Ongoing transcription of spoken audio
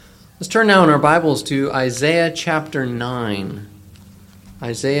Let's turn now in our Bibles to Isaiah chapter 9.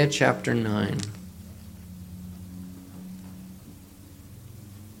 Isaiah chapter 9.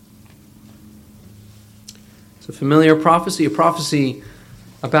 It's a familiar prophecy, a prophecy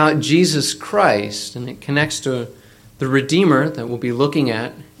about Jesus Christ, and it connects to the Redeemer that we'll be looking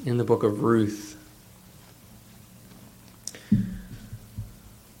at in the book of Ruth.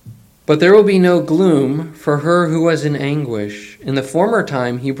 But there will be no gloom for her who was in anguish. In the former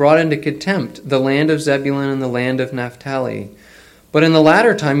time he brought into contempt the land of Zebulun and the land of Naphtali. But in the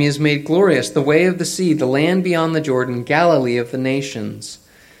latter time he has made glorious the way of the sea, the land beyond the Jordan, Galilee of the nations.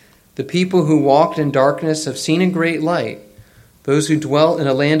 The people who walked in darkness have seen a great light. Those who dwelt in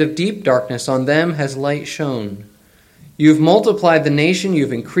a land of deep darkness, on them has light shone. You have multiplied the nation, you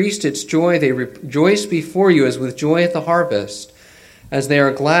have increased its joy. They rejoice before you as with joy at the harvest, as they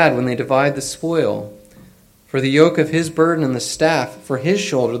are glad when they divide the spoil. For the yoke of his burden and the staff for his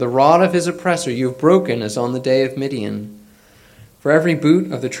shoulder, the rod of his oppressor, you have broken as on the day of Midian. For every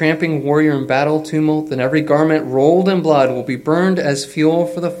boot of the tramping warrior in battle tumult, and every garment rolled in blood will be burned as fuel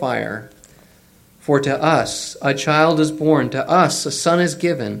for the fire. For to us a child is born, to us a son is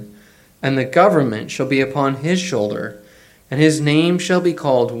given, and the government shall be upon his shoulder, and his name shall be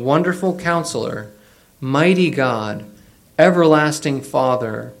called Wonderful Counselor, Mighty God, Everlasting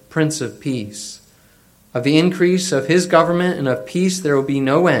Father, Prince of Peace. Of the increase of his government and of peace there will be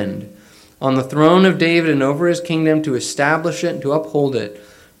no end, on the throne of David and over his kingdom, to establish it and to uphold it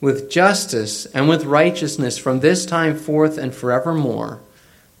with justice and with righteousness from this time forth and forevermore.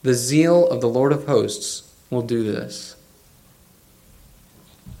 The zeal of the Lord of hosts will do this.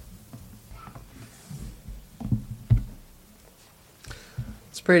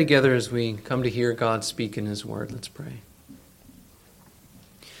 Let's pray together as we come to hear God speak in his word. Let's pray.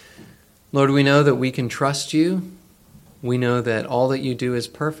 Lord, we know that we can trust you. We know that all that you do is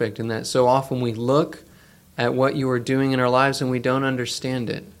perfect, and that so often we look at what you are doing in our lives and we don't understand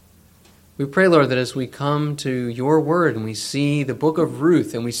it. We pray, Lord, that as we come to your word and we see the book of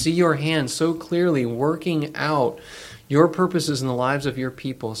Ruth and we see your hand so clearly working out your purposes in the lives of your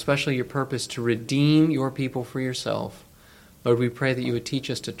people, especially your purpose to redeem your people for yourself, Lord, we pray that you would teach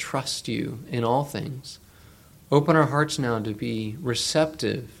us to trust you in all things. Open our hearts now to be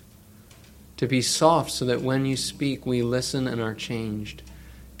receptive, to be soft, so that when you speak, we listen and are changed.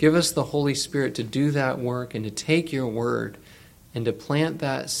 Give us the Holy Spirit to do that work and to take your word and to plant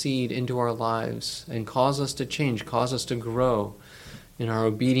that seed into our lives and cause us to change, cause us to grow in our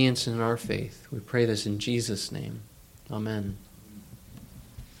obedience and in our faith. We pray this in Jesus' name. Amen.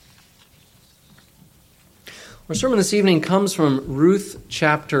 Our sermon this evening comes from Ruth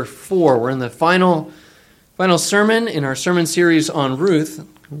chapter 4. We're in the final sermon in our sermon series on Ruth.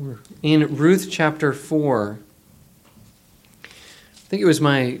 We're in Ruth chapter 4. I think it was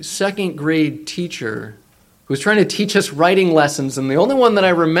my second grade teacher who was trying to teach us writing lessons, and the only one that I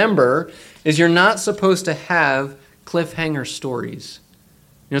remember is you're not supposed to have cliffhanger stories.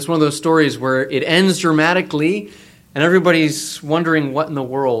 You know, it's one of those stories where it ends dramatically and everybody's wondering what in the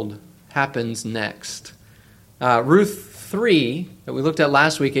world happens next. Ruth 3, that we looked at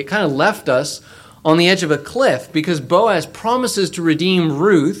last week, it kind of left us on the edge of a cliff because Boaz promises to redeem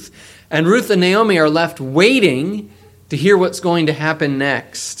Ruth, and Ruth and Naomi are left waiting to hear what's going to happen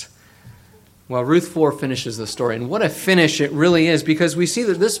next. Well, Ruth 4 finishes the story, and what a finish it really is, because we see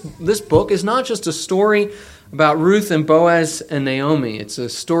that this book is not just a story about Ruth and Boaz and Naomi. It's a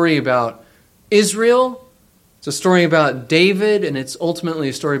story about Israel, it's a story about David, and it's ultimately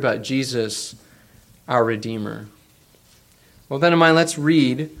a story about Jesus, our Redeemer. Well, then in mind, let's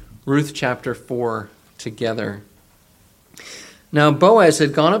read Ruth chapter 4 together. Now Boaz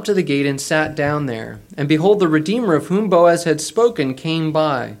had gone up to the gate and sat down there, and behold, the Redeemer of whom Boaz had spoken came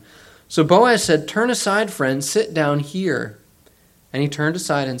by. So Boaz said, "Turn aside, friend, sit down here." And he turned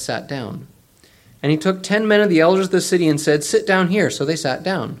aside and sat down. And he took 10 men of the elders of the city and said, "Sit down here." So they sat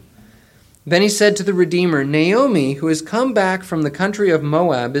down. Then he said to the Redeemer, "Naomi, who has come back from the country of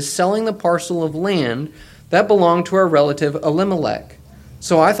Moab, is selling the parcel of land that belonged to our relative Elimelech.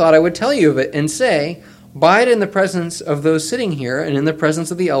 So I thought I would tell you of it and say, buy it in the presence of those sitting here and in the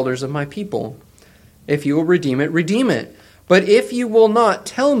presence of the elders of my people. If you will redeem it, redeem it. But if you will not,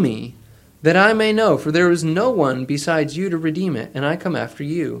 tell me, that I may know, for there is no one besides you to redeem it, and I come after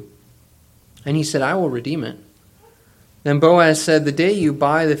you." And he said, "I will redeem it." Then Boaz said, "The day you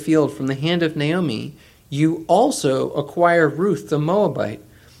buy the field from the hand of Naomi, you also acquire Ruth the Moabite,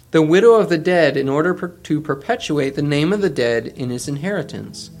 the widow of the dead, in order to perpetuate the name of the dead in his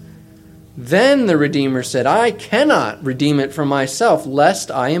inheritance." Then the Redeemer said, "I cannot redeem it for myself,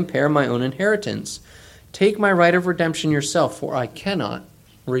 lest I impair my own inheritance. Take my right of redemption yourself, for I cannot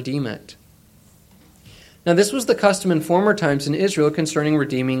redeem it. Now this was the custom in former times in Israel concerning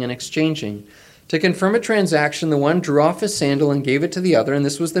redeeming and exchanging. To confirm a transaction, the one drew off his sandal and gave it to the other, and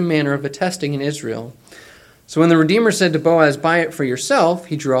this was the manner of attesting in Israel. So when the Redeemer said to Boaz, "Buy it for yourself,"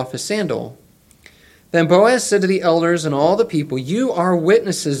 he drew off his sandal. Then Boaz said to the elders and all the people, "You are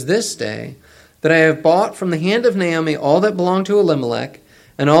witnesses this day that I have bought from the hand of Naomi all that belonged to Elimelech,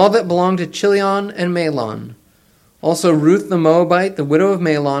 and all that belonged to Chilion and Mahlon. Also Ruth the Moabite, the widow of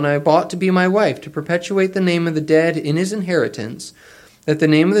Mahlon, I bought to be my wife, to perpetuate the name of the dead in his inheritance, that the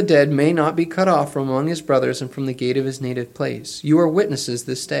name of the dead may not be cut off from among his brothers and from the gate of his native place. You are witnesses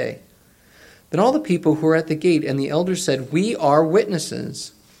this day." Then all the people who were at the gate and the elders said, "We are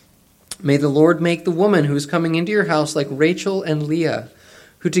witnesses. May the Lord make the woman who is coming into your house like Rachel and Leah,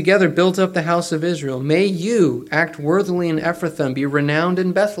 who together built up the house of Israel. May you act worthily in Ephrathah and be renowned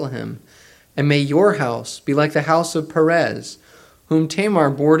in Bethlehem. And may your house be like the house of Perez, whom Tamar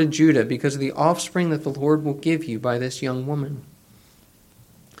bore to Judah, because of the offspring that the Lord will give you by this young woman."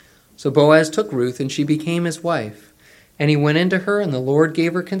 So Boaz took Ruth, and she became his wife. And he went into her, and the Lord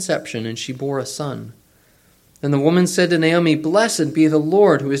gave her conception, and she bore a son. Then the woman said to Naomi, "Blessed be the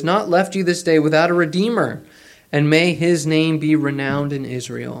Lord, who has not left you this day without a redeemer, and may his name be renowned in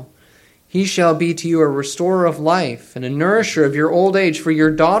Israel. He shall be to you a restorer of life, and a nourisher of your old age, for your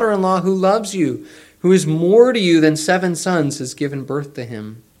daughter-in-law who loves you, who is more to you than 7 sons, has given birth to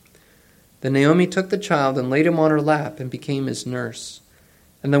him." Then Naomi took the child and laid him on her lap and became his nurse.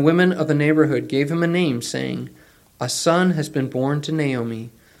 And the women of the neighborhood gave him a name, saying, "A son has been born to Naomi."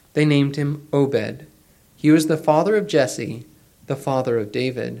 They named him Obed. He was the father of Jesse, the father of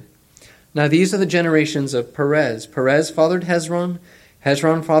David. Now these are the generations of Perez. Perez fathered Hezron.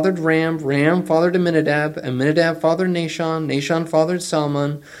 Hezron fathered Ram. Ram fathered Amminadab. Amminadab fathered Nahshon. Nahshon fathered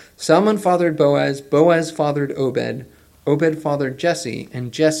Salmon. Salmon fathered Boaz. Boaz fathered Obed. Obed fathered Jesse.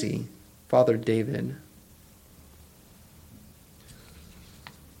 And Jesse fathered David.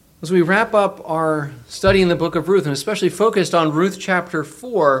 As we wrap up our study in the book of Ruth, and especially focused on Ruth chapter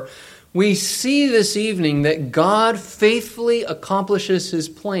 4, we see this evening that God faithfully accomplishes his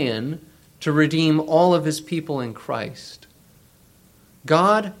plan to redeem all of his people in Christ.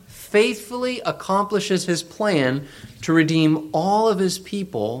 God faithfully accomplishes his plan to redeem all of his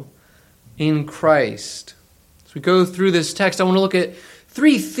people in Christ. As we go through this text, I want to look at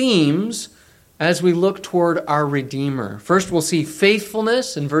 3 themes as we look toward our Redeemer. First, we'll see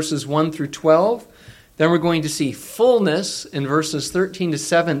faithfulness in verses 1 through 12. Then we're going to see fullness in verses 13 to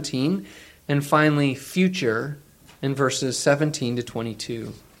 17. And finally, future in verses 17 to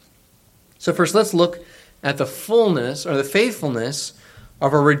 22. So first, let's look at the fullness or the faithfulness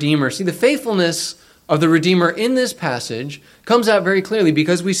of our Redeemer. See, the faithfulness of the Redeemer in this passage comes out very clearly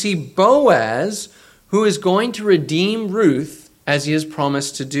because we see Boaz, who is going to redeem Ruth as he has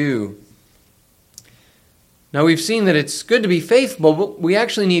promised to do. Now, we've seen that it's good to be faithful, but we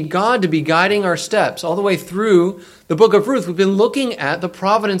actually need God to be guiding our steps. All the way through the book of Ruth, we've been looking at the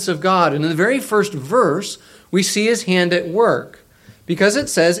providence of God. And in the very first verse, we see his hand at work. Because it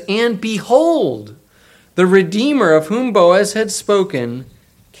says, "And behold, the Redeemer of whom Boaz had spoken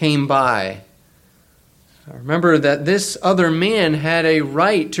came by." Remember that this other man had a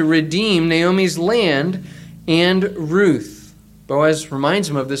right to redeem Naomi's land and Ruth. Boaz reminds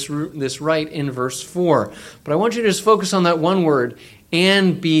him of this right in verse 4. But I want you to just focus on that one word,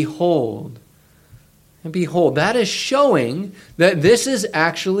 "and behold." And behold, that is showing that this is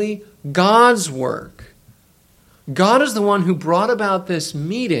actually God's work. God is the one who brought about this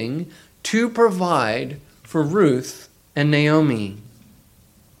meeting to provide for Ruth and Naomi.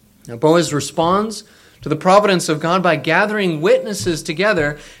 Now Boaz responds to the providence of God by gathering witnesses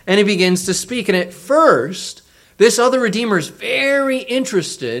together, and he begins to speak. And at first, this other Redeemer is very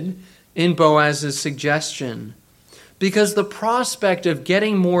interested in Boaz's suggestion because the prospect of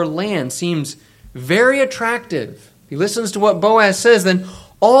getting more land seems very attractive. He listens to what Boaz says, then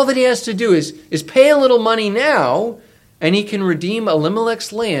all that he has to do is pay a little money now, and he can redeem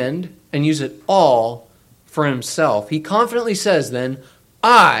Elimelech's land and use it all for himself. He confidently says then,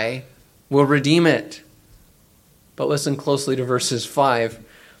 "I will redeem it." But listen closely to verses 5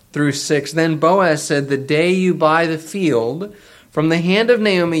 through 6. Then Boaz said, "The day you buy the field from the hand of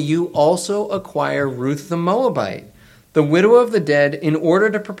Naomi, you also acquire Ruth the Moabite, the widow of the dead, in order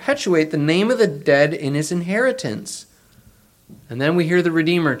to perpetuate the name of the dead in his inheritance." And then we hear the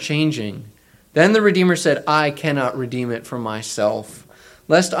Redeemer changing. Then the Redeemer said, "I cannot redeem it for myself,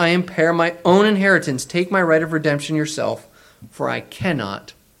 lest I impair my own inheritance. Take my right of redemption yourself, for I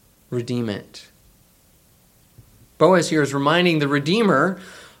cannot redeem it." Boaz here is reminding the Redeemer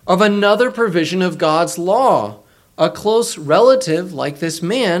of another provision of God's law, a close relative like this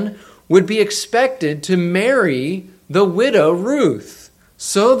man would be expected to marry the widow Ruth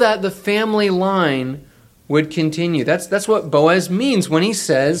so that the family line would continue. That's what Boaz means when he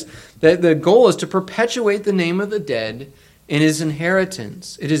says that the goal is to perpetuate the name of the dead in his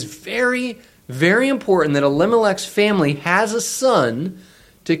inheritance. It is very, very important that Elimelech's family has a son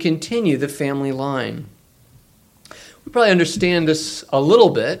to continue the family line. We probably understand this a little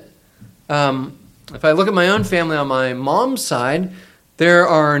bit. If I look at my own family on my mom's side, there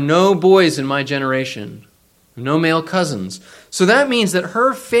are no boys in my generation, no male cousins. So that means that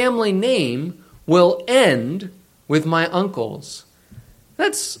her family name will end with my uncles.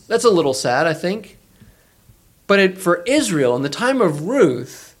 That's a little sad, I think. But for Israel, in the time of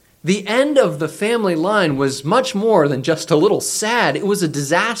Ruth, the end of the family line was much more than just a little sad. It was a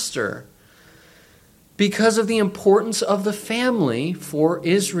disaster because of the importance of the family for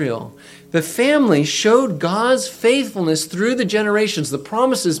Israel. The family showed God's faithfulness through the generations. The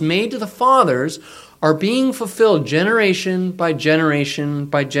promises made to the fathers are being fulfilled generation by generation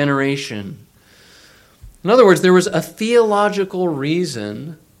by generation. In other words, there was a theological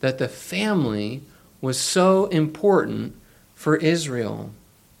reason that the family was so important for Israel.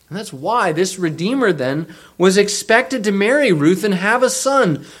 And that's why this Redeemer then was expected to marry Ruth and have a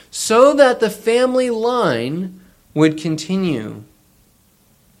son so that the family line would continue.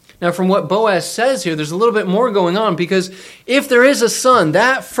 Now, from what Boaz says here, there's a little bit more going on, because if there is a son,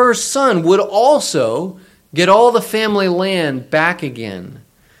 that first son would also get all the family land back again,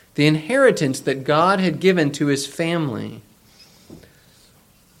 the inheritance that God had given to his family.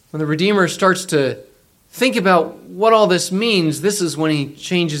 When the Redeemer starts to think about what all this means, this is when he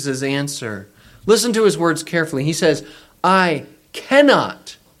changes his answer. Listen to his words carefully. He says, I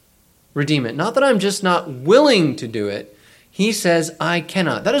cannot redeem it. Not that I'm just not willing to do it. He says, I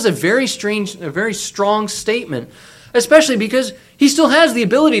cannot. That is a very strong statement, especially because he still has the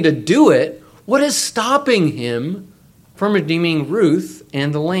ability to do it. What is stopping him from redeeming Ruth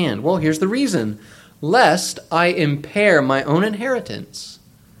and the land? Well, here's the reason. Lest I impair my own inheritance.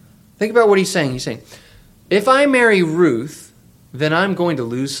 Think about what he's saying. He's saying, if I marry Ruth, then I'm going to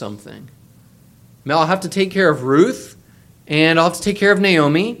lose something. Now, I'll have to take care of Ruth, and I'll have to take care of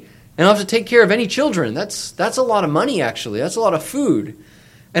Naomi, and I'll have to take care of any children. That's a lot of money, actually. That's a lot of food.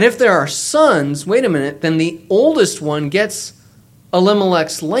 And if there are sons, wait a minute, then the oldest one gets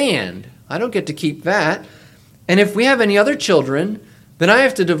Elimelech's land. I don't get to keep that. And if we have any other children, then I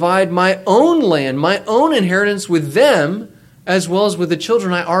have to divide my own land, my own inheritance with them, as well as with the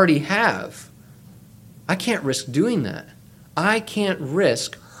children I already have. I can't risk doing that. I can't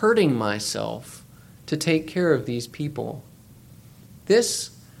risk hurting myself to take care of these people.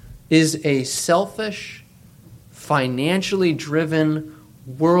 This is a selfish, financially driven,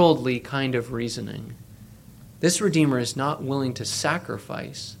 worldly kind of reasoning. This Redeemer is not willing to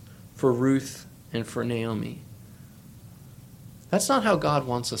sacrifice for Ruth and for Naomi. That's not how God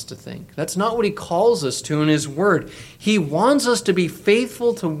wants us to think. That's not what he calls us to in his word. He wants us to be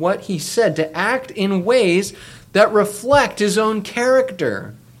faithful to what he said, to act in ways that reflect his own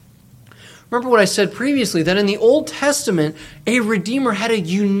character. Remember what I said previously, that in the Old Testament, a Redeemer had a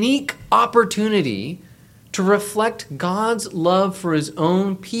unique opportunity to reflect God's love for his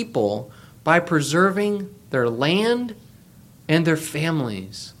own people by preserving their land and their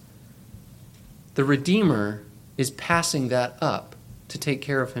families. The Redeemer is passing that up to take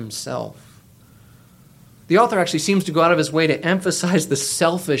care of himself. The author actually seems to go out of his way to emphasize the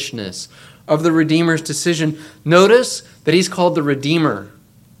selfishness of the Redeemer's decision. Notice that he's called the Redeemer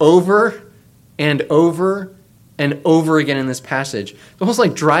over and over and over again in this passage. It's almost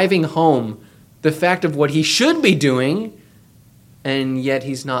like driving home the fact of what he should be doing, and yet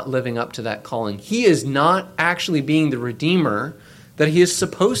he's not living up to that calling. He is not actually being the Redeemer that he is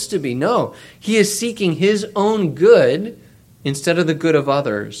supposed to be. No, he is seeking his own good instead of the good of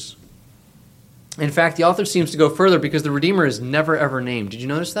others. In fact, the author seems to go further because the Redeemer is never ever named. Did you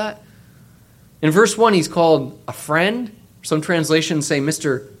notice that? In verse 1, he's called a friend. Some translations say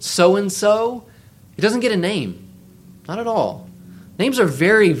Mr. So-and-so. He doesn't get a name. Not at all. Names are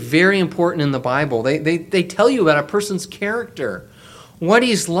very, very important in the Bible. They tell you about a person's character, what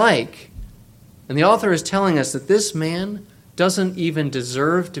he's like. And the author is telling us that this man doesn't even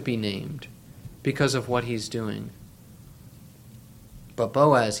deserve to be named because of what he's doing. But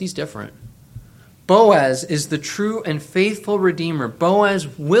Boaz, he's different. Boaz is the true and faithful Redeemer. Boaz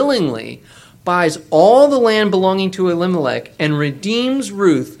willingly buys all the land belonging to Elimelech and redeems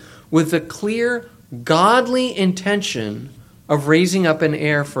Ruth with the clear, godly intention of raising up an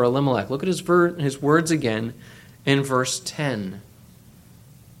heir for Elimelech. Look at his words again in verse 10.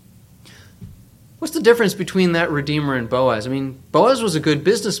 What's the difference between that Redeemer and Boaz? I mean, Boaz was a good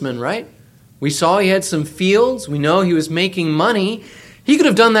businessman, right? We saw he had some fields. We know he was making money. He could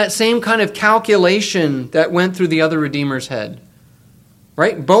have done that same kind of calculation that went through the other Redeemer's head,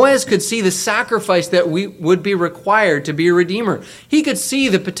 right? Boaz could see the sacrifice that would be required to be a Redeemer. He could see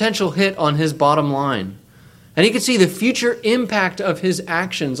the potential hit on his bottom line. And he could see the future impact of his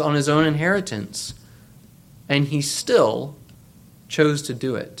actions on his own inheritance. And he still chose to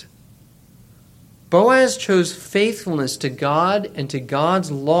do it. Boaz chose faithfulness to God and to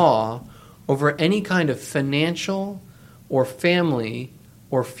God's law over any kind of financial or family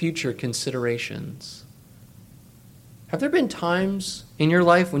or future considerations. Have there been times in your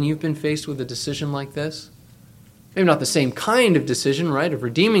life when you've been faced with a decision like this? Maybe not the same kind of decision, right, of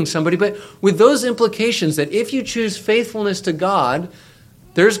redeeming somebody, but with those implications that if you choose faithfulness to God,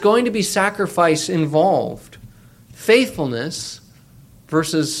 there's going to be sacrifice involved. Faithfulness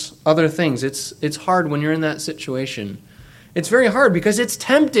versus other things. It's hard when you're in that situation. It's very hard because it's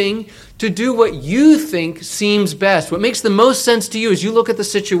tempting to do what you think seems best. What makes the most sense to you as you look at the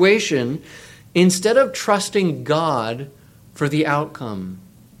situation instead of trusting God for the outcome.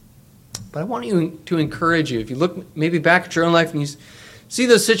 But I want to encourage you, if you look maybe back at your own life and you see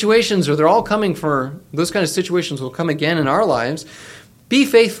those situations, or they're all coming for, those kind of situations will come again in our lives, be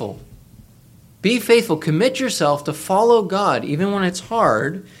faithful. Be faithful. Commit yourself to follow God even when it's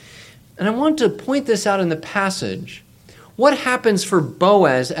hard. And I want to point this out in the passage. What happens for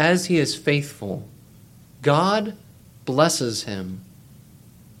Boaz as he is faithful? God blesses him.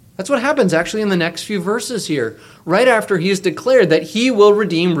 That's what happens actually in the next few verses here, right after he has declared that he will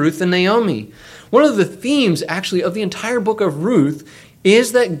redeem Ruth and Naomi. One of the themes actually of the entire book of Ruth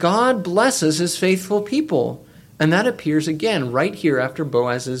is that God blesses his faithful people. And that appears again right here after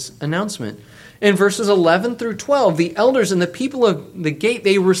Boaz's announcement. In verses 11 through 12, the elders and the people of the gate,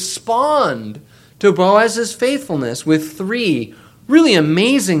 they respond to Boaz's faithfulness with 3 really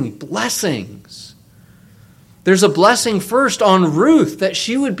amazing blessings. There's a blessing first on Ruth, that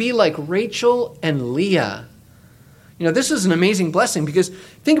she would be like Rachel and Leah. You know, this is an amazing blessing because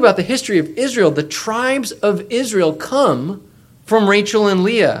think about the history of Israel. The tribes of Israel come from Rachel and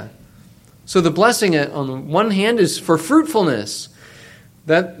Leah. So the blessing on the one hand is for fruitfulness,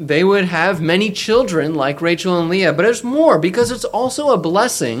 that they would have many children like Rachel and Leah. But there's more, because it's also a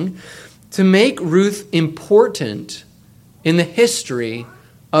blessing to make Ruth important in the history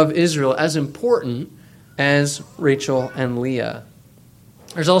of Israel, as important as Rachel and Leah.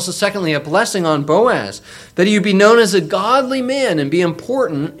 There's also, secondly, a blessing on Boaz, that he would be known as a godly man and be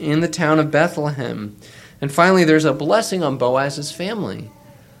important in the town of Bethlehem. And finally, there's a blessing on Boaz's family,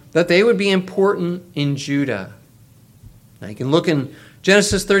 that they would be important in Judah. Now, you can look in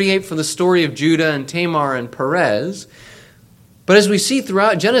Genesis 38 for the story of Judah and Tamar and Perez. But as we see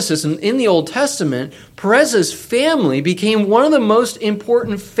throughout Genesis and in the Old Testament, Perez's family became one of the most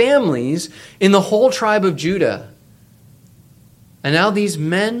important families in the whole tribe of Judah. And now these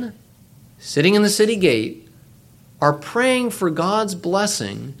men sitting in the city gate are praying for God's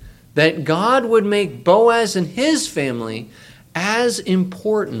blessing, that God would make Boaz and his family as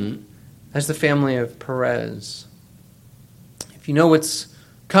important as the family of Perez. If you know what's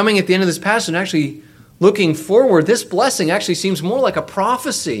coming at the end of this passage, and actually looking forward, this blessing actually seems more like a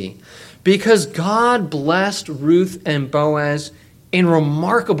prophecy, because God blessed Ruth and Boaz in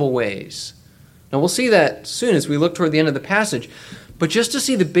remarkable ways. Now we'll see that soon as we look toward the end of the passage. But just to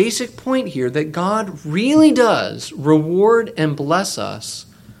see the basic point here, that God really does reward and bless us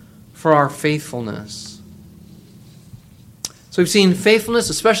for our faithfulness. So we've seen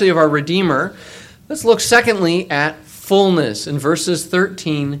faithfulness, especially of our Redeemer. Let's look secondly at fullness in verses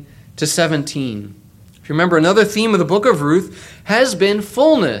 13 to 17. If you remember, another theme of the book of Ruth has been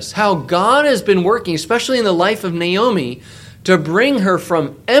fullness, how God has been working, especially in the life of Naomi, to bring her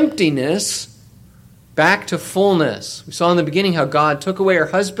from emptiness back to fullness. We saw in the beginning how God took away her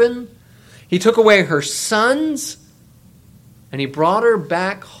husband, he took away her sons, and he brought her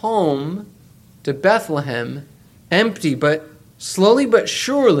back home to Bethlehem empty. But slowly but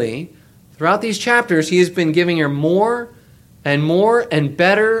surely, throughout these chapters, he has been giving her more and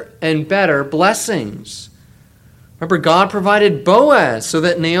better blessings. Remember, God provided Boaz so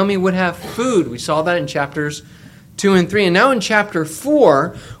that Naomi would have food. We saw that in chapters 2 and 3. And now in chapter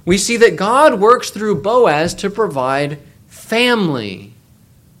 4, we see that God works through Boaz to provide family,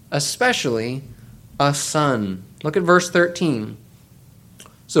 especially a son. Look at verse 13.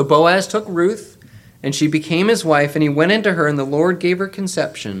 So Boaz took Ruth, and she became his wife, and he went into her, and the Lord gave her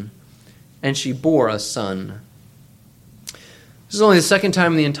conception, and she bore a son. This is only the second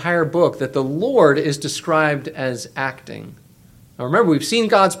time in the entire book that the Lord is described as acting. Now remember, we've seen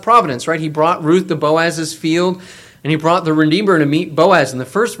God's providence, right? He brought Ruth to Boaz's field, and he brought the Redeemer to meet Boaz in the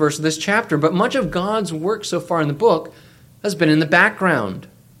first verse of this chapter. But much of God's work so far in the book has been in the background.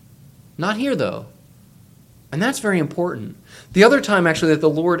 Not here, though. And that's very important. The other time, actually, that the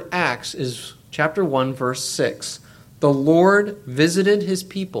Lord acts is chapter 1, verse 6. The Lord visited his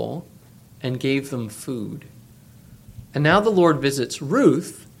people and gave them food. And now the Lord visits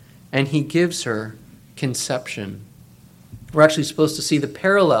Ruth, and he gives her conception. We're actually supposed to see the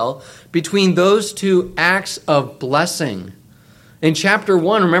parallel between those two acts of blessing. In chapter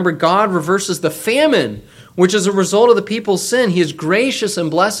 1, remember, God reverses the famine, which is a result of the people's sin. He is gracious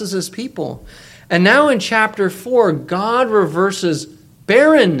and blesses his people. And now in chapter 4, God reverses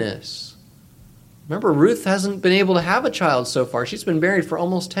barrenness. Remember, Ruth hasn't been able to have a child so far. She's been married for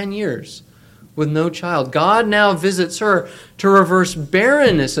almost 10 years with no child. God now visits her to reverse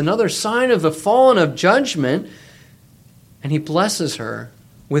barrenness, another sign of the fall and of judgment, and he blesses her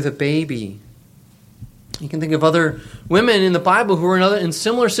with a baby. You can think of other women in the Bible who are in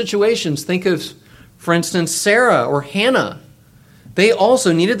similar situations. Think of, for instance, Sarah or Hannah. They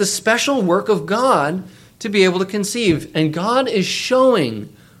also needed the special work of God to be able to conceive. And God is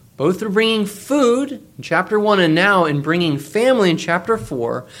showing, both through bringing food in chapter 1 and now in bringing family in chapter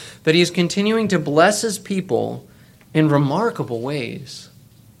 4, that he is continuing to bless his people in remarkable ways.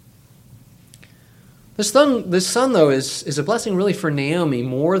 This son, though, is a blessing really for Naomi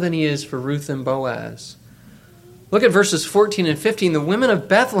more than he is for Ruth and Boaz. Look at verses 14 and 15. The women of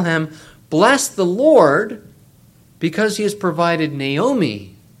Bethlehem bless the Lord because he has provided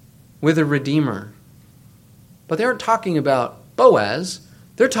Naomi with a redeemer. But they aren't talking about Boaz.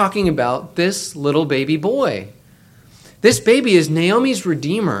 They're talking about this little baby boy. This baby is Naomi's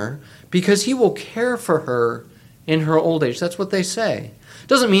redeemer because he will care for her in her old age. That's what they say.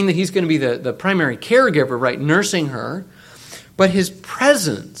 Doesn't mean that he's going to be the primary caregiver, right, nursing her. But his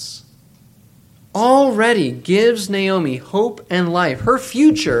presence already gives Naomi hope and life. Her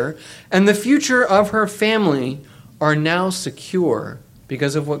future and the future of her family are now secure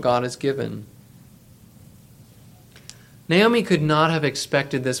because of what God has given. Naomi could not have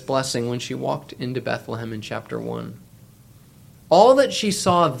expected this blessing when she walked into Bethlehem in chapter 1. All that she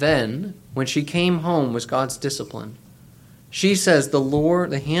saw then, when she came home, was God's discipline. She says,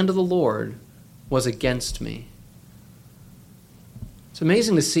 the hand of the Lord was against me. It's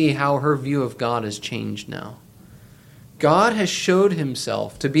amazing to see how her view of God has changed now. God has showed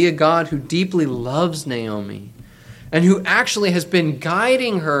himself to be a God who deeply loves Naomi and who actually has been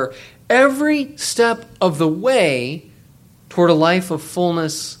guiding her every step of the way toward a life of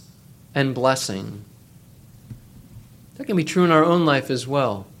fullness and blessing. That can be true in our own life as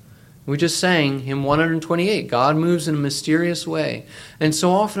well. We just sang hymn 128, God moves in a mysterious way. And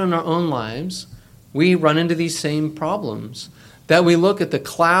so often in our own lives, we run into these same problems. That we look at the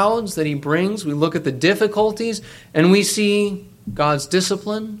clouds that he brings, we look at the difficulties, and we see God's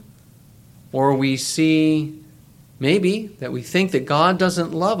discipline, or we see maybe that we think that God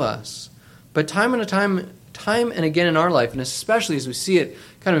doesn't love us. But time and again in our life, and especially as we see it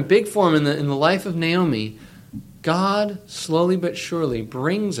kind of in big form in the life of Naomi, God slowly but surely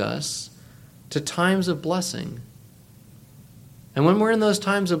brings us to times of blessing. And when we're in those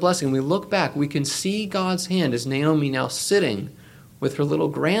times of blessing, we look back, we can see God's hand as Naomi, now sitting with her little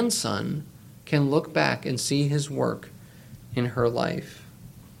grandson, can look back and see his work in her life.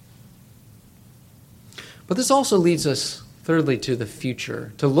 But this also leads us, thirdly, to the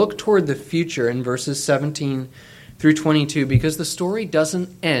future, to look toward the future in verses 17 through 22, because the story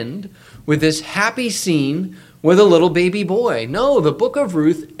doesn't end with this happy scene with a little baby boy. No, the book of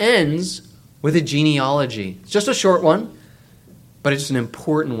Ruth ends with a genealogy. It's just a short one, but it's an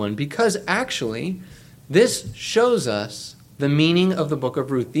important one, because actually this shows us the meaning of the book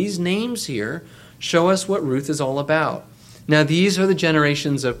of Ruth. These names here show us what Ruth is all about. Now, these are the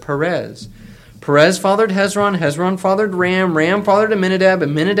generations of Perez. Perez fathered Hezron, Hezron fathered Ram, Ram fathered Amminadab,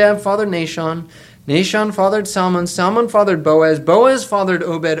 Amminadab fathered Nahshon, Nahshon fathered Salmon, Salmon fathered Boaz, Boaz fathered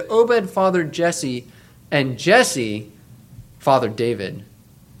Obed, Obed fathered Jesse, and Jesse fathered David.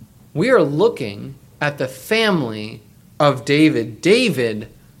 We are looking at the family of David, David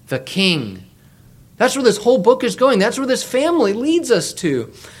the king. That's where this whole book is going. That's where this family leads us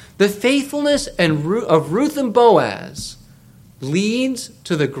to. The faithfulness of Ruth and Boaz leads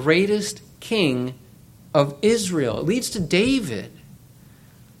to the greatest king of Israel. It leads to David.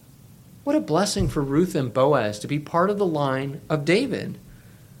 What a blessing for Ruth and Boaz to be part of the line of David.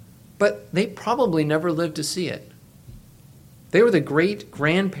 But they probably never lived to see it. They were the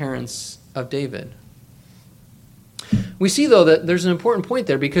great-grandparents of David. We see, though, that there's an important point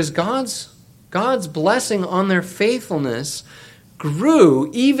there, because God's blessing on their faithfulness grew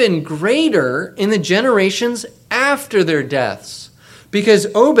even greater in the generations after their deaths. Because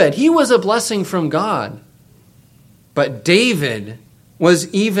Obed, he was a blessing from God. But David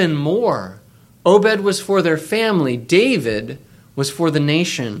was even more. Obed was for their family. David was for the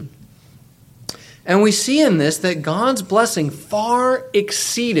nation. And we see in this that God's blessing far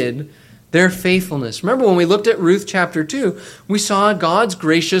exceeded their faithfulness. Remember when we looked at Ruth chapter 2, we saw God's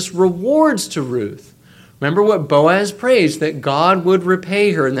gracious rewards to Ruth. Remember what Boaz prays, that God would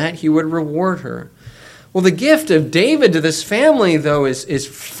repay her and that he would reward her. Well, the gift of David to this family, though, is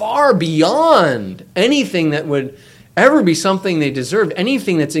far beyond anything that would ever be something they deserved,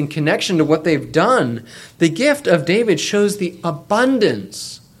 anything that's in connection to what they've done. The gift of David shows the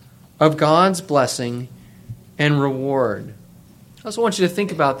abundance of God's blessing and reward. I also want you to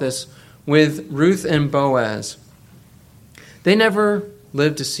think about this with Ruth and Boaz. They never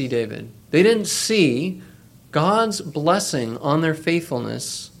lived to see David. They didn't see God's blessing on their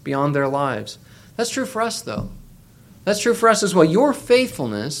faithfulness beyond their lives. That's true for us, though. That's true for us as well. Your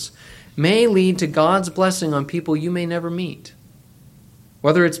faithfulness may lead to God's blessing on people you may never meet,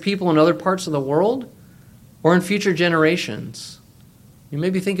 whether it's people in other parts of the world or in future generations. You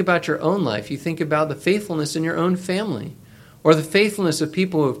maybe think about your own life. You think about the faithfulness in your own family, or the faithfulness of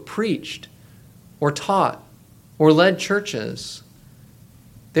people who have preached or taught or led churches.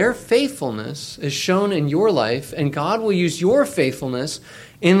 Their faithfulness is shown in your life, and God will use your faithfulness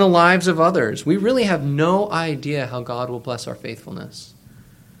in the lives of others. We really have no idea how God will bless our faithfulness.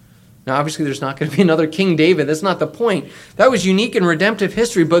 Now, obviously, there's not going to be another King David. That's not the point. That was unique in redemptive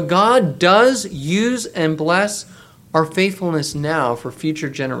history, but God does use and bless our faithfulness now for future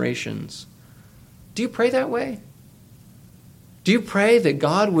generations. Do you pray that way? Do you pray that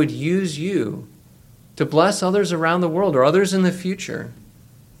God would use you to bless others around the world or others in the future?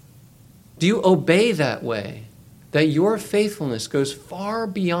 Do you obey that way, that your faithfulness goes far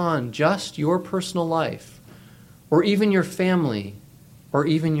beyond just your personal life, or even your family, or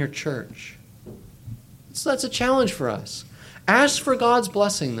even your church? So that's a challenge for us. Ask for God's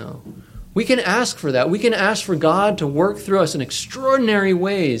blessing, though. We can ask for that. We can ask for God to work through us in extraordinary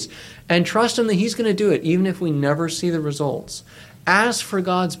ways and trust Him that He's going to do it, even if we never see the results. Ask for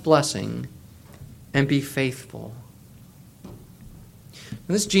God's blessing and be faithful.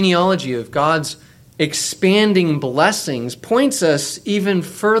 This genealogy of God's expanding blessings points us even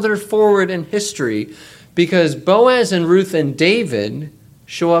further forward in history, because Boaz and Ruth and David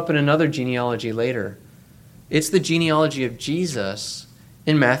show up in another genealogy later. It's the genealogy of Jesus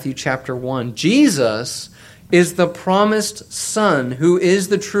in Matthew chapter 1. Jesus is the promised son who is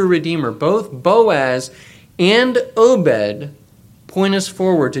the true Redeemer. Both Boaz and Obed point us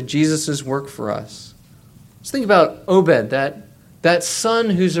forward to Jesus' work for us. Let's think about Obed, that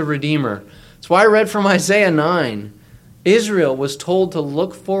son who's a redeemer. That's why I read from Isaiah 9. Israel was told to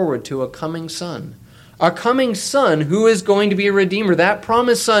look forward to a coming son. A coming son who is going to be a redeemer. That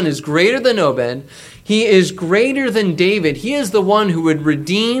promised son is greater than Obed. He is greater than David. He is the one who would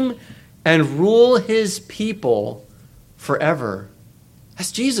redeem and rule his people forever.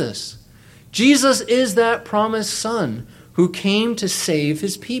 That's Jesus. Jesus is that promised son who came to save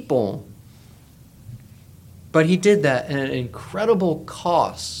his people. But he did that at an incredible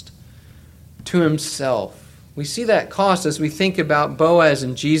cost to himself. We see that cost as we think about Boaz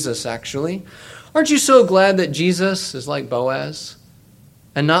and Jesus, actually. Aren't you so glad that Jesus is like Boaz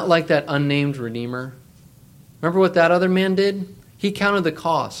and not like that unnamed Redeemer? Remember what that other man did? He counted the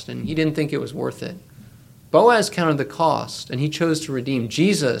cost and he didn't think it was worth it. Boaz counted the cost and he chose to redeem.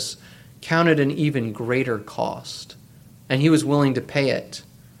 Jesus counted an even greater cost and he was willing to pay it.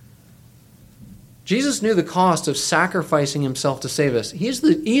 Jesus knew the cost of sacrificing himself to save us. He is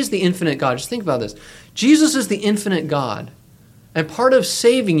the infinite God. Just think about this. Jesus is the infinite God. And part of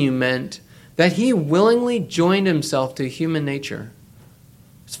saving you meant that he willingly joined himself to human nature.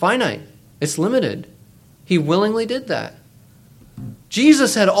 It's finite. It's limited. He willingly did that.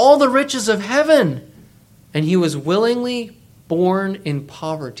 Jesus had all the riches of heaven, and he was willingly born in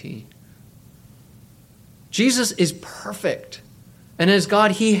poverty. Jesus is perfect. And as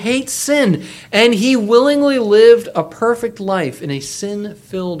God, he hates sin, and he willingly lived a perfect life in a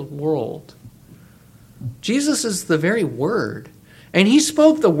sin-filled world. Jesus is the very Word, and he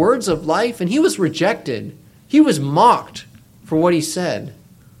spoke the words of life, and he was rejected. He was mocked for what he said.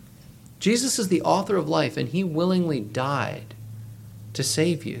 Jesus is the author of life, and he willingly died to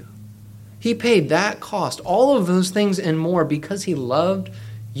save you. He paid that cost, all of those things and more, because he loved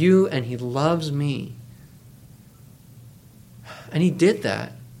you and he loves me. And he did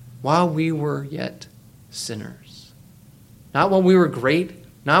that while we were yet sinners. Not while we were great,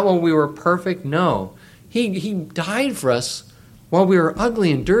 not while we were perfect. No, he died for us while we were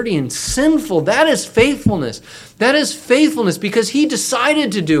ugly and dirty and sinful. That is faithfulness. That is faithfulness because he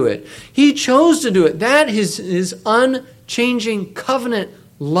decided to do it. He chose to do it. That is his unchanging covenant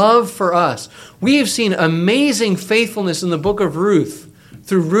love for us. We have seen amazing faithfulness in the book of Ruth.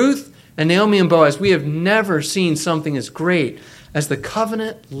 Through Ruth and Naomi and Boaz, we have never seen something as great as the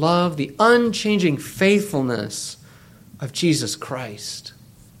covenant love, the unchanging faithfulness of Jesus Christ.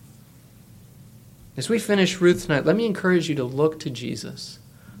 As we finish Ruth tonight, let me encourage you to look to Jesus.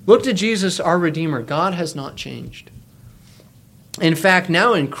 Look to Jesus, our Redeemer. God has not changed. In fact,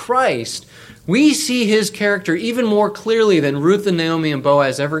 now in Christ, we see his character even more clearly than Ruth and Naomi and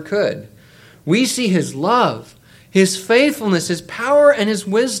Boaz ever could. We see his love, his faithfulness, his power, and his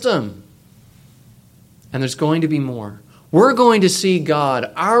wisdom. And there's going to be more. We're going to see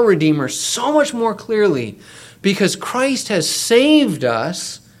God, our Redeemer, so much more clearly because Christ has saved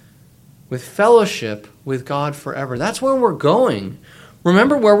us with fellowship with God forever. That's where we're going.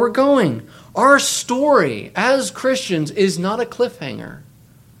 Remember where we're going. Our story as Christians is not a cliffhanger.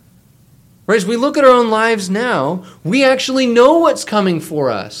 Right? As we look at our own lives now, we actually know what's coming for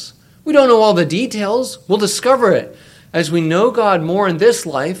us. We don't know all the details. We'll discover it as we know God more in this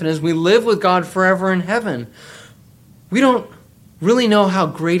life and as we live with God forever in heaven. We don't really know how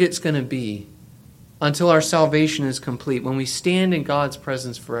great it's going to be until our salvation is complete, when we stand in God's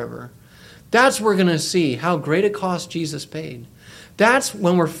presence forever. That's where we're going to see how great a cost Jesus paid. That's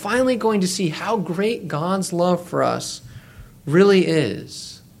when we're finally going to see how great God's love for us really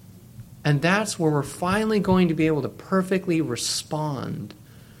is. And that's where we're finally going to be able to perfectly respond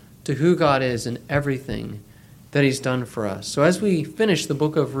to who God is and everything that he's done for us. So as we finish the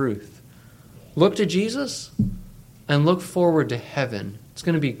book of Ruth, look to Jesus and look forward to heaven. It's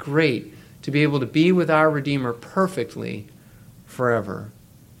going to be great to be able to be with our Redeemer perfectly forever.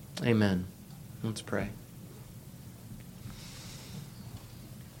 Amen. Let's pray.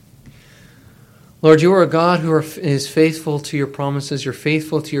 Lord, you are a God who is faithful to your promises. You're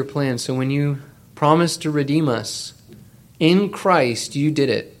faithful to your plans. So when you promised to redeem us in Christ, you did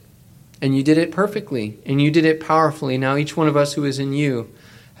it. And you did it perfectly. And you did it powerfully. Now each one of us who is in you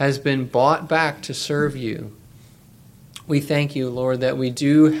has been bought back to serve you. We thank you, Lord, that we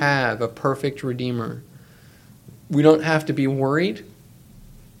do have a perfect Redeemer. We don't have to be worried.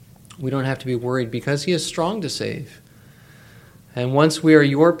 We don't have to be worried because he is strong to save. And once we are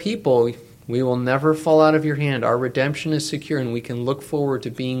your people, we will never fall out of your hand. Our redemption is secure, and we can look forward to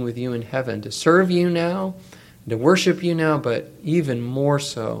being with you in heaven, to serve you now, to worship you now, but even more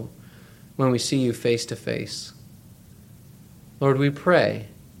so when we see you face to face. Lord, we pray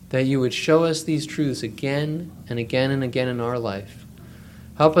that you would show us these truths again and again and again in our life.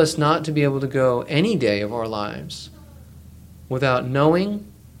 Help us not to be able to go any day of our lives without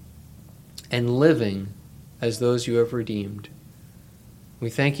knowing and living as those you have redeemed. We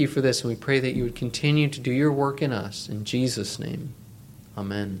thank you for this, and we pray that you would continue to do your work in us. In Jesus' name,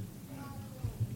 amen.